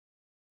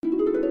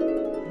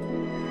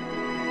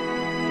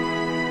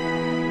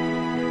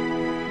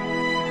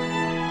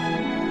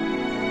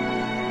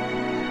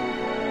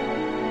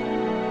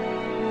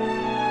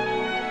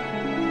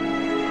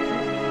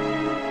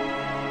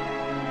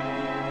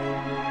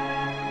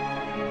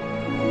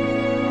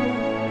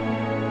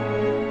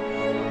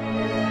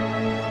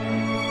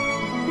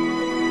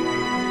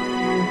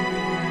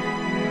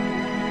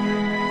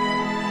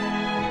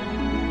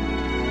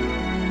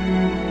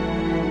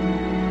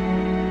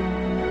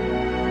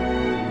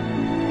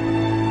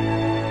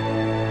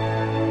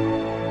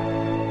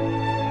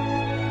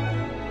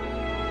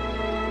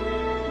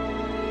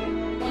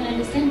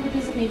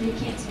we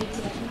can't speak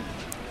to them.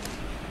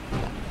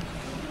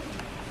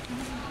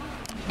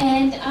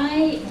 And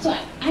I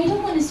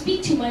don't want to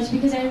speak too much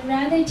because I'd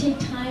rather take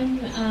time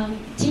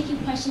taking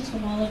questions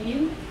from all of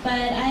you.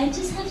 But I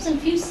just have some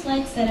few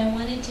slides that I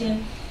wanted to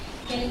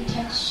get in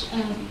touch.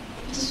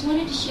 Just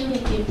wanted to share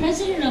with you.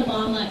 President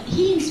Obama,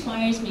 he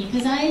inspires me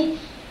because I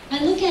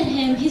look at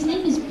him. His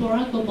name is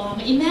Barack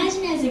Obama.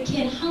 Imagine as a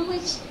kid how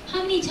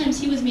many times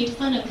he was made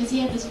fun of because he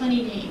had this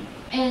funny name.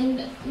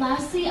 And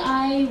lastly,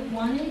 I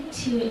wanted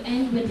to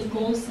end with the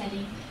goal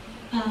setting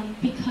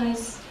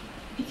because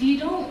if you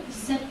don't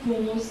set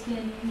goals,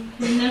 then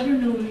you'll never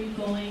know where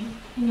you're going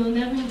and you'll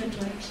never have a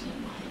direction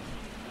in life.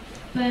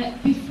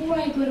 But before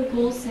I go to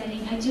goal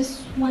setting, I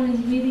just want to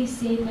really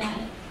say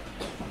that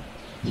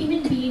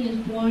human being is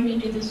born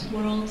into this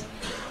world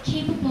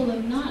capable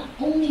of not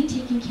only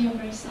taking care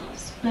of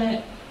ourselves,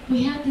 but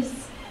we have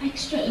this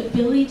extra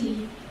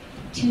ability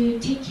to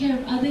take care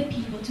of other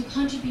people, to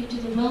contribute to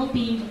the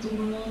well-being of the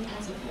world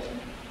as a whole.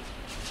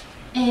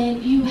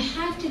 And you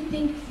have to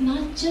think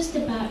not just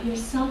about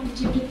yourself, but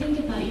you have to think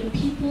about your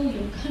people,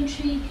 your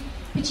country,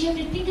 but you have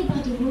to think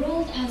about the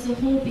world as a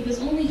whole because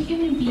only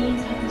human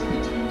beings have this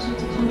potential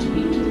to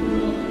contribute to the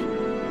world.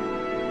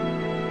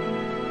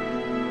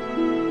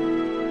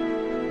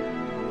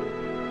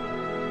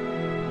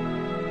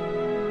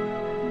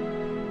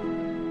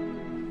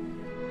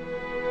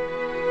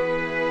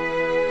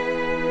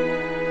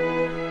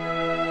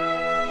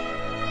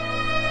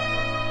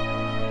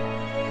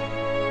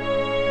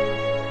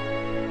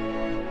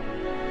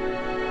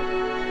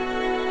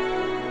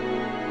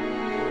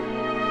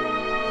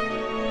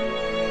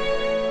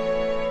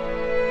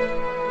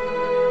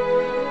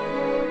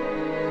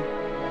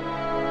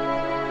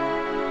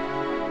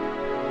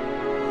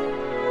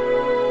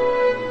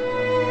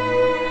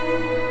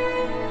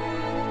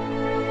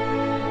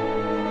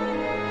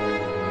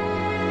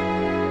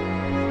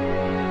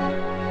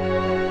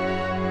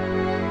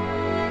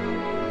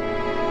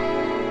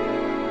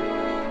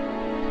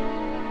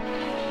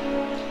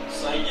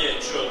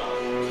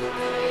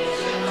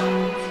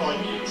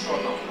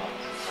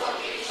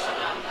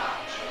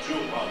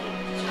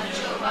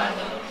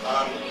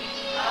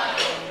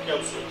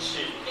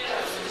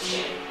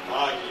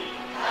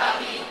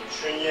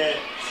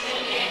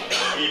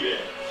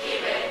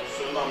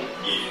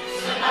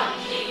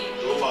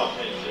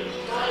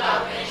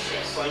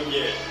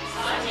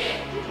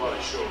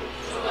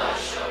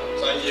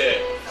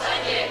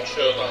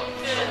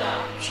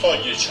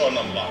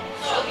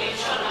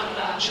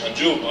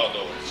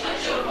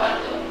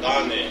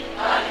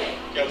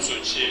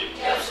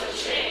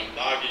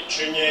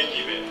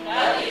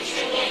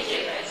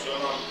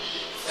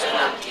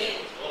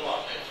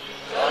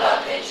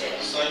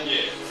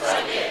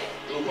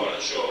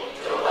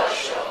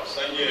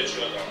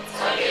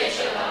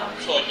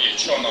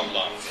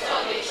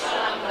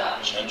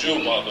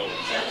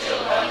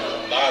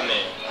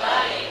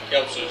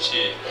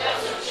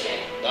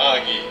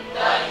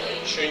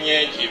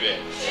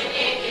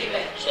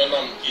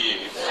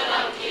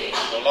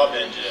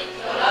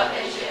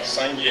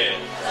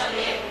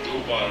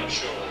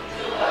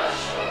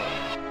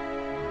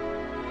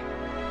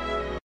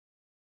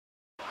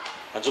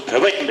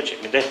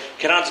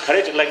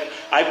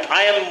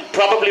 I am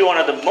probably one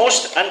of the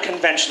most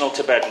unconventional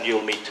Tibetan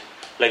you'll meet.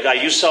 Like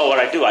you saw what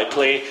I do.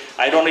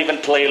 I don't even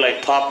play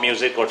like pop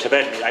music or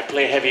Tibetan music. I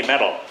play heavy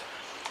metal,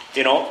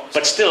 you know.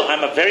 But still,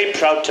 I'm a very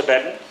proud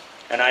Tibetan,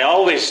 and I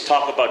always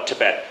talk about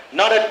Tibet.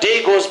 Not a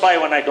day goes by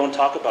when I don't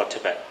talk about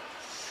Tibet.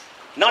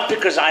 Not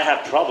because I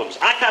have problems.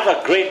 I have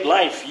a great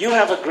life. You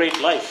have a great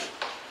life.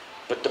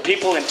 But the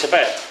people in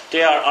Tibet,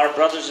 they are our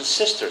brothers and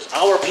sisters,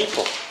 our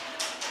people.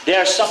 They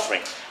are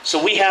suffering.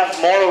 So we have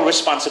moral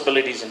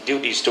responsibilities and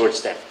duties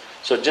towards them.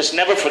 So just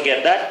never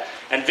forget that.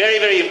 And very,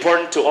 very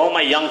important to all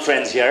my young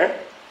friends here,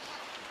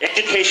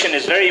 education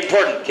is very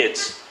important,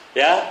 kids.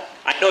 Yeah?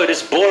 I know it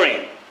is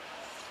boring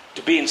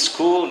to be in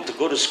school and to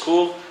go to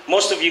school.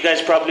 Most of you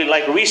guys probably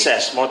like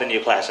recess more than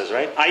your classes,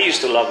 right? I used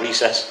to love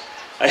recess.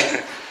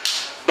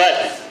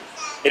 But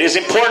it is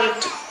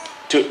important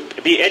to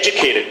be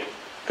educated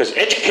because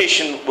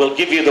education will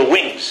give you the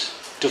wings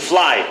to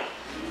fly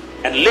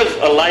and live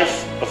a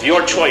life of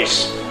your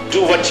choice.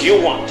 Do what you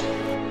want.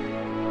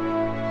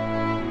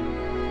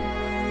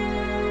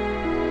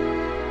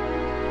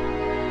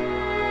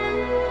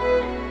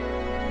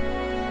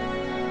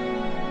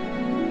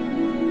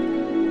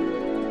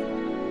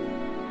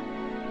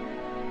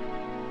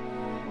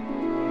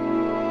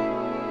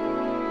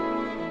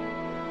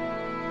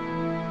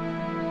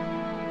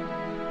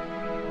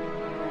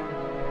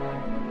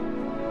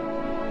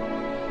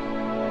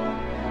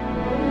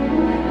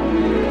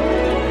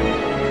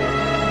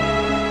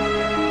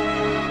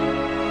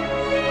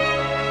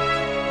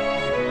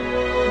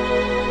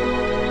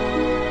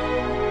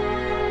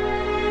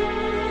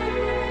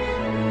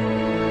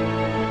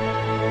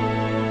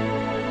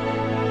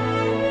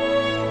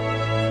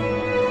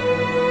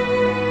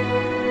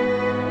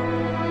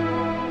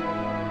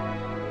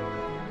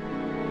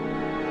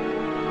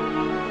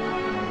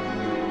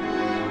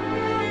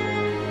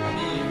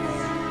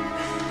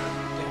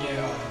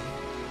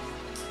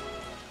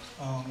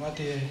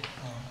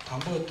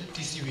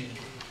 DC 위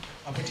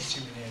아버 DC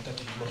위에 다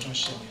로정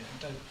시에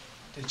다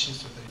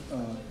대치수들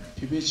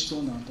비비치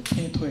존나 더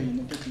페인트에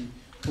있는 그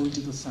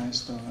political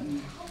science 다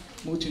아니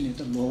모든의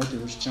더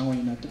로드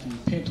장원이나 더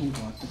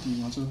페인트도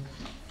왔더니 맞아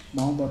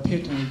마음과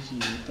페인트기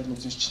더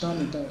로정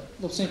시단에 더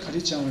로정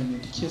가리장에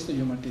있는 케이스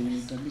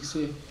요마데 더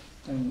믹스에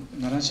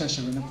나라샤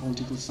쇼는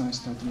political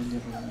science 다 들려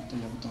보이는 또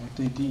여부터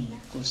대디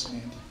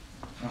코스네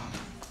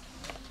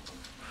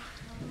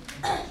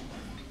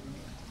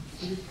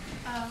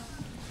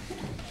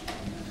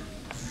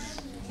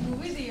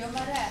Movie the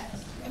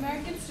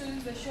American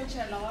students the show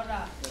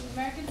chalora.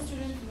 American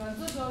students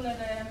wanzo dollar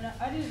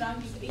ari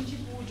rangi inchi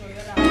pujo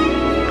yora.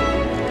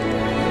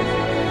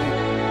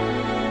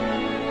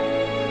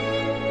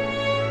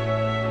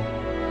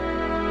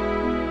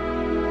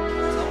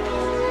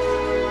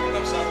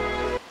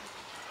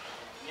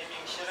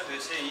 Naming share the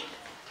say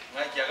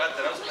like yaga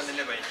drums and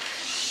the bay.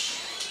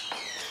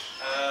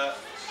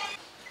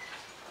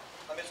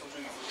 하면서 좀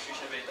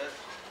주셔베이다.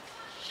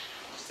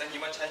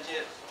 산기만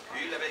찬지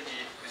유일레베기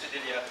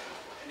그제들이야.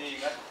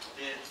 아니가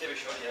제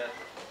세베쇼리아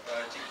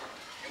지금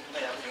용구나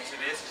야구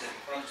용서레스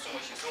그런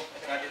수모시소.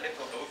 나게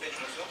랩도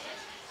오페션소.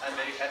 I'm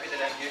very happy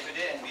that I'm here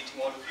today and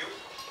meeting all of you.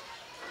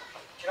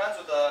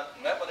 키란소다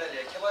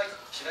나보다리아 케바이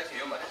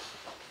시작해요 말해.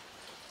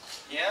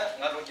 야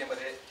나로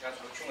게마데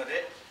키란소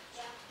충어데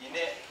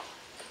이내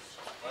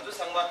먼저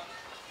상마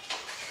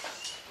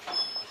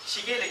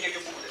시계 레게교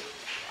부부데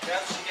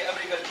그냥 시계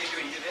아메리카 레게교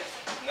이제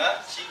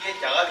나 시계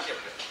자가리 게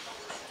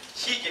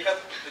시계가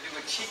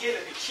그리고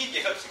시계를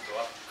시계가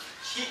있어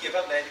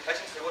시계가 나이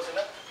같이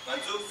세워서는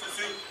만주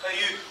수술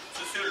하유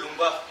수술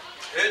룸바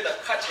에다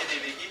같이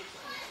되기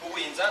보고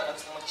인자 난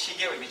정말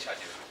시계와 이미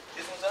차지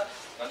그래서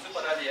만주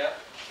바라리아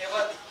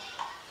케바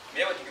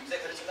매와 지금세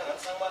그렇지만 난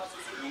상마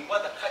수술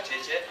룸바다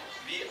같이 제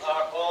we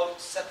are all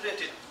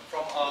separated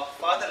from our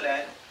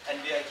fatherland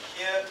and we are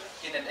here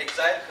in an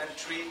exiled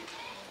country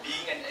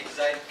being an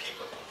exiled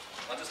people.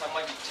 먼저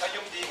상마기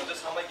차용디 먼저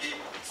상마기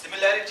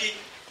similarity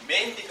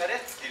main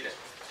디카레 딜레.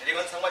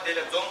 이건 상마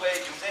딜레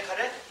종과의 중세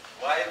카레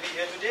why are we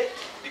here today?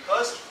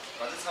 Because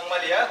먼저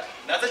상마리아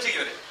나자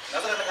지기요레.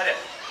 나자 같은 카레.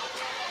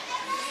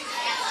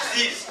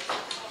 Disease.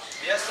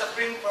 We are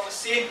suffering from the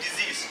same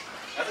disease.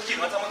 나자 지기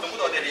먼저 한번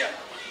너무도 어디야?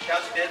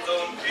 그냥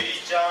대좀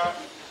위장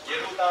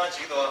예루다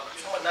지기도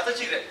정말 나자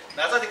지기래.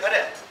 나자디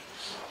카레.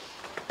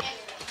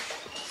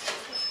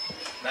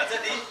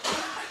 나자디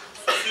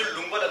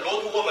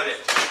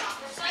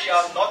we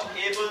are not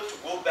able to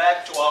go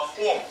back to our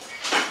home.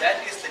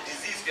 That is the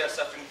disease we are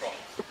suffering from.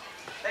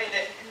 We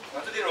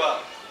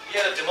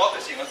are a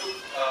democracy. We are a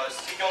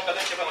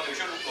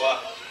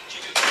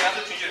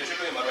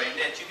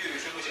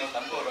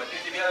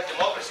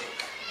democracy.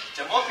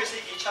 Democracy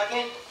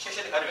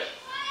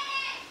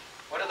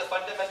what are the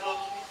fundamental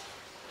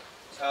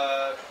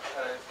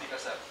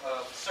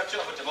structure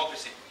of a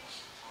democracy?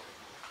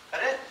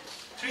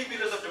 Three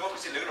pillars of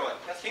democracy.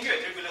 Think of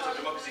three pillars of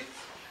democracy.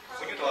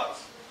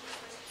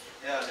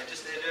 Yeah,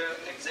 legislative,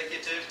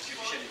 executive,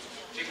 judiciary.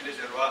 Three pillars.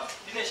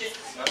 Dineshi,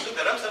 mantu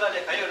dharamsala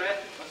le kayore,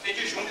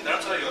 mantu shungi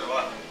dharamsala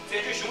yorwa.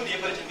 Mantu shungi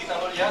yepar chindi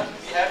naloria.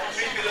 We have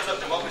three pillars of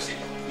democracy.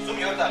 Sum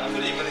yorta,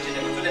 mantu le yepar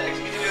chindi, mantu le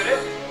executive yore,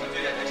 mantu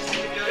le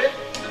legislative yore,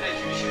 mantu le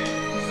judiciary.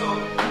 So,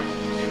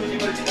 mantu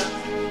yepar chindi.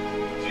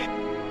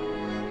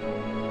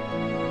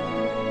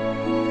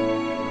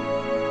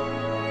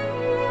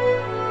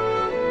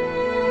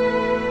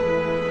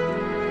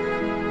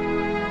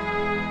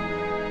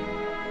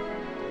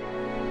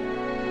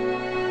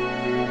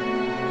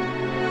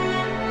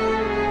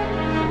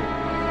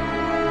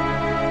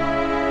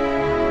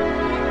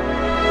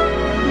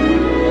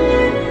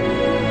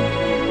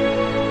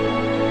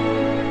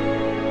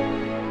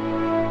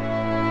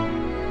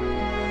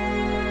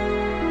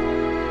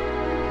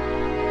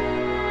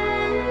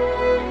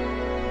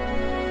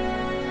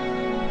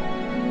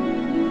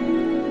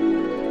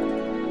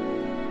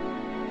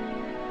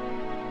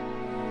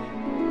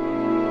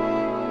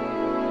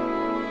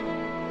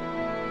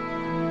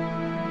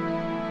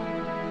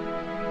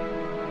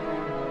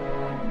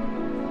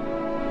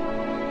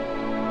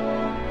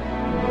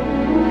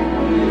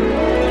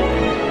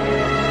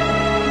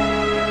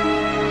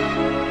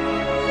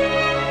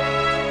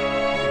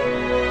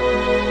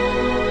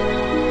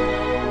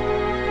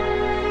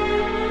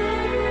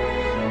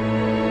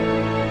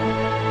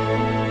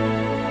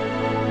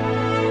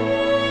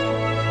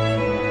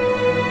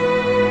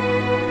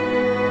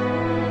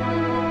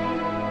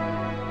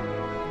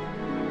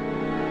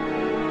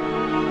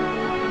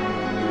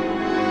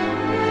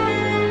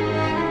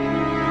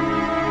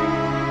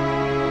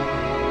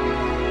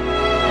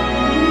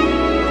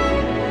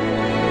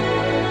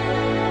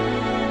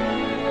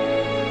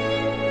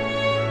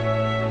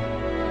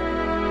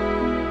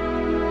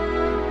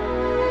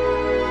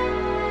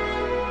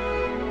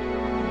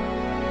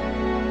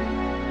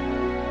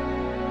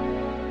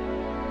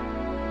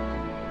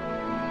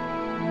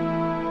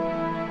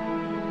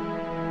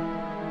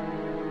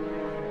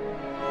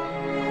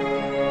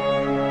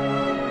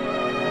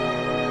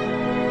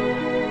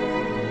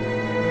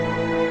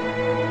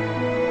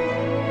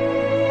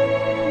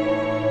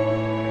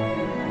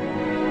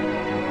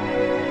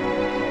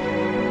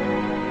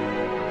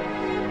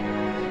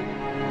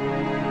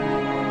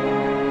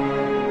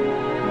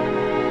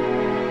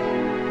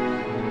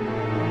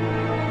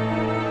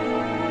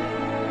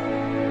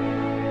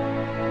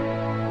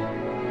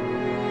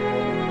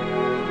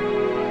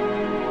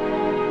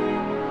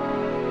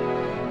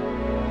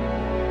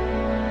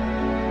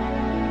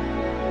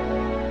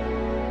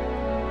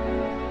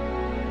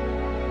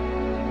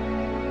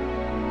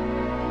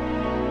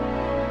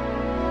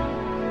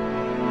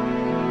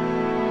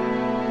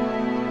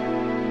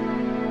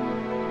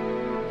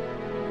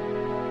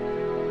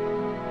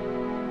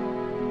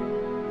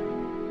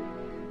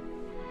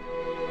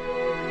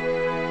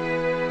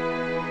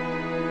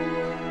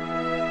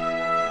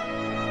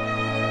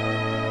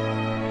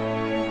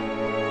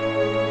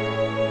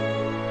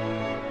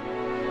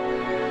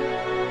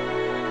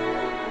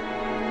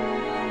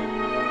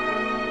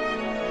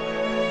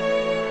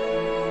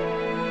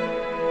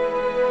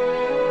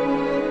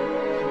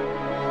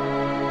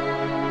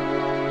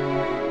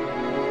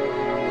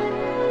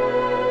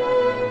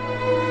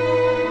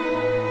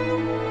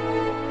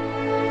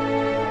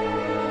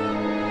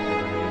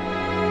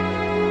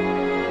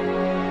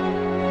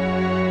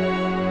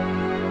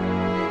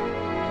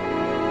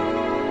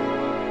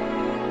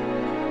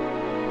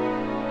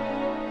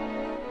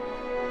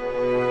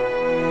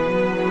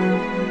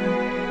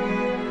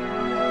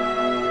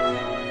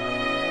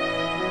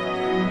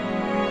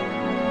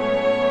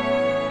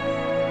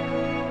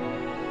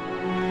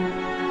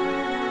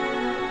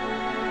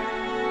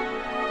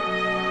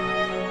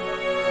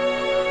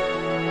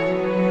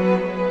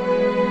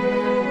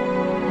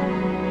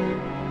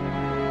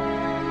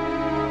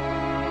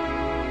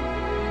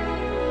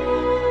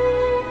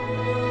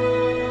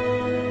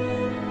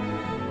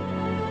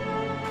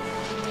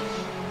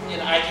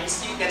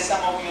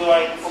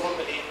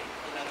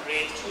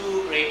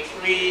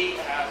 3,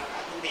 I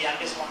think the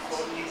youngest one, 4,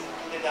 is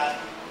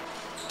kindergarten.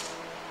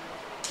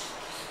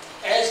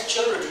 As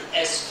children,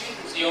 as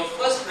students, your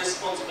first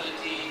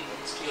responsibility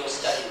is to your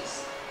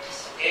studies.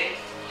 Okay?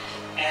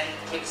 And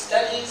with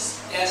studies,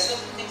 there are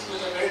certain things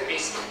which are very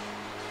basic.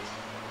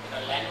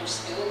 Language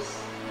skills,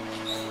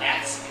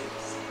 math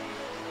skills.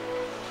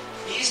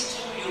 These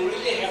two you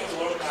really have to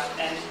work on,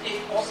 and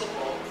if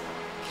possible,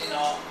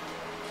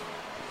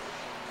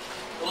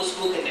 those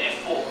who can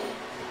afford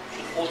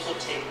should also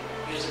take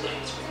musical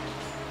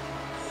instruments.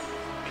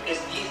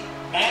 Because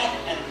math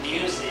and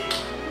music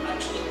are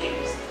two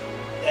things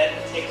that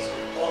takes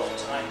a lot of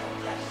time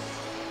and practice.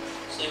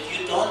 So if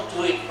you don't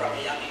do it from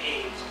a young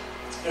age,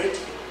 it's very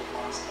difficult to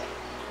master.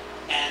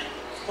 And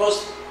of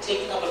course,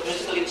 taking up a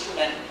musical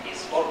instrument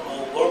is a lot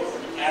more work for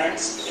the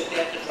parents if they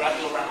have to drive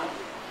you around.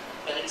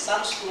 But in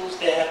some schools,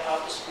 they have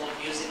after-school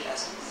music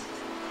lessons.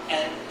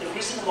 And the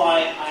reason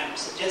why I'm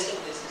suggesting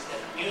this is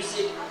that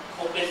music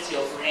opens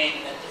your brain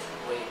in a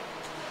different way.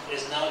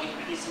 There's now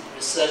increasing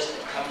research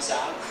that comes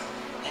out,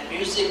 and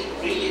music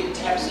really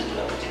taps into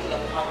a particular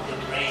part of the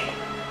brain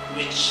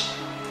which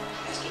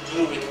has to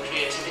do with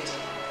creativity,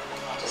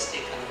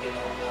 artistic,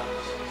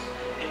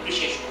 and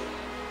appreciation of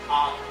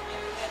art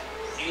and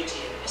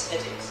beauty and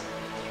aesthetics.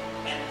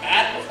 And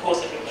math, of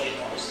course, everybody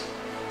knows.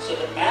 So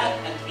the math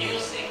and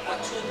music are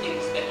two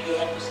things that you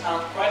have to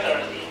start quite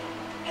early,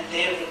 and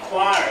they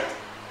require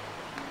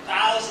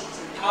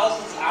thousands and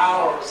thousands of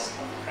hours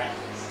of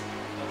practice.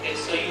 Okay,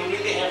 so you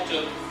really have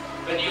to,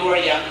 when you are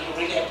young, you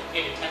really have to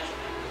pay attention.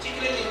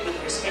 Particularly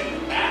with respect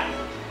to math,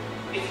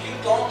 if you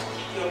don't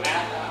keep your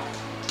math up,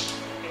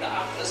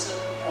 after a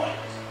certain point,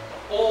 the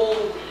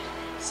whole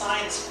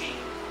science field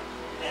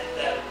and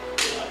the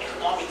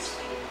economics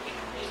field will be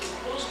completely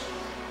closed to you.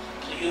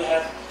 So you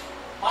have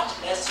much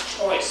less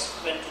choice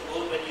when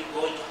you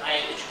go into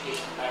higher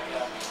education, like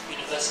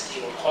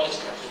university or college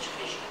level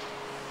education.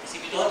 Because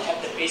if you don't have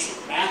the basic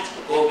math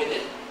to go with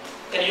it,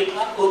 then you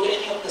can't go to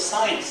any of the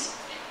science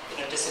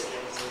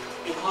disciplines.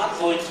 You can't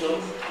go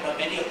into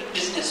many of the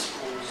business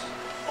schools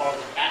or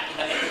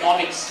the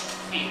economics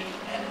field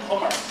and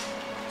commerce.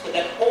 So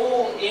that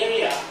whole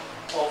area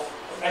of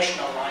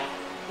professional life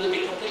will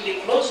be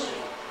completely closed to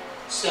you.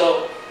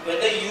 So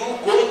whether you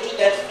go into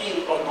that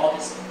field or not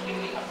is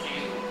completely up to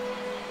you.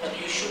 But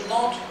you should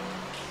not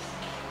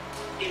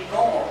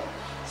ignore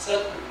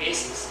certain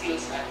basic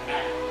skills like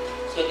math,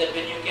 so that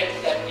when you get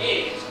to that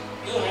age,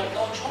 you have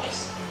no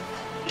choice.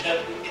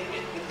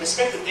 With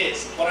respect to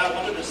this, what I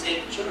wanted to say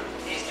to children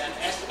is that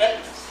as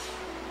Tibetans,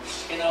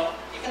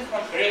 even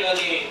from very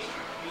early age,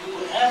 you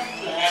have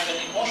to have an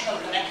emotional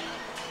connection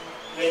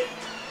with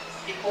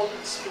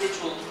important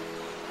spiritual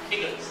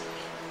figures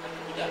like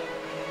the Buddha,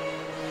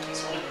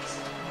 His Holiness.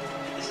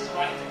 And this is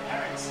why the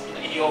parents,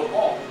 in your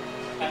home,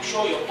 I'm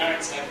sure your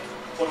parents have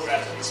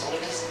photographs of His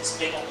Holiness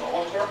displayed on the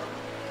altar,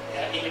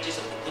 images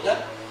of the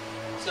Buddha.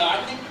 So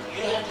I think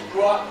you have to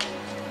grow up,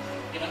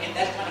 in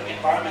that kind of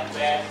environment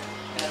where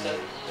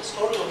the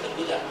story of the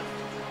Buddha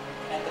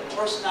and the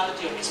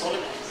personality of His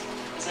Holiness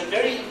is a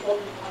very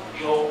important part of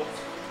your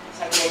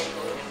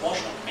psychological and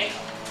emotional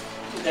makeup,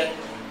 so that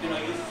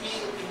you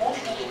feel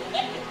emotionally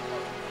connected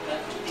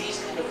to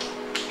these kind of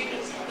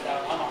figures, the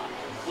Lama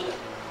and Buddha.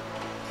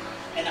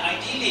 And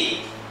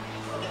ideally,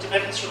 the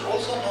Tibetans should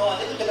also know a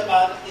little bit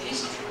about the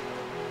history.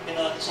 The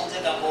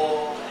Songtse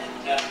Gampo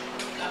and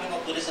coming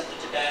of Buddhism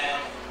to Tibet.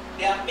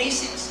 They are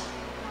basic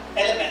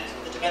elements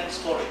of the Tibetan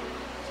story,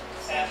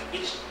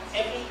 which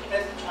every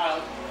Tibetan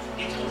child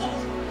needs to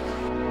know.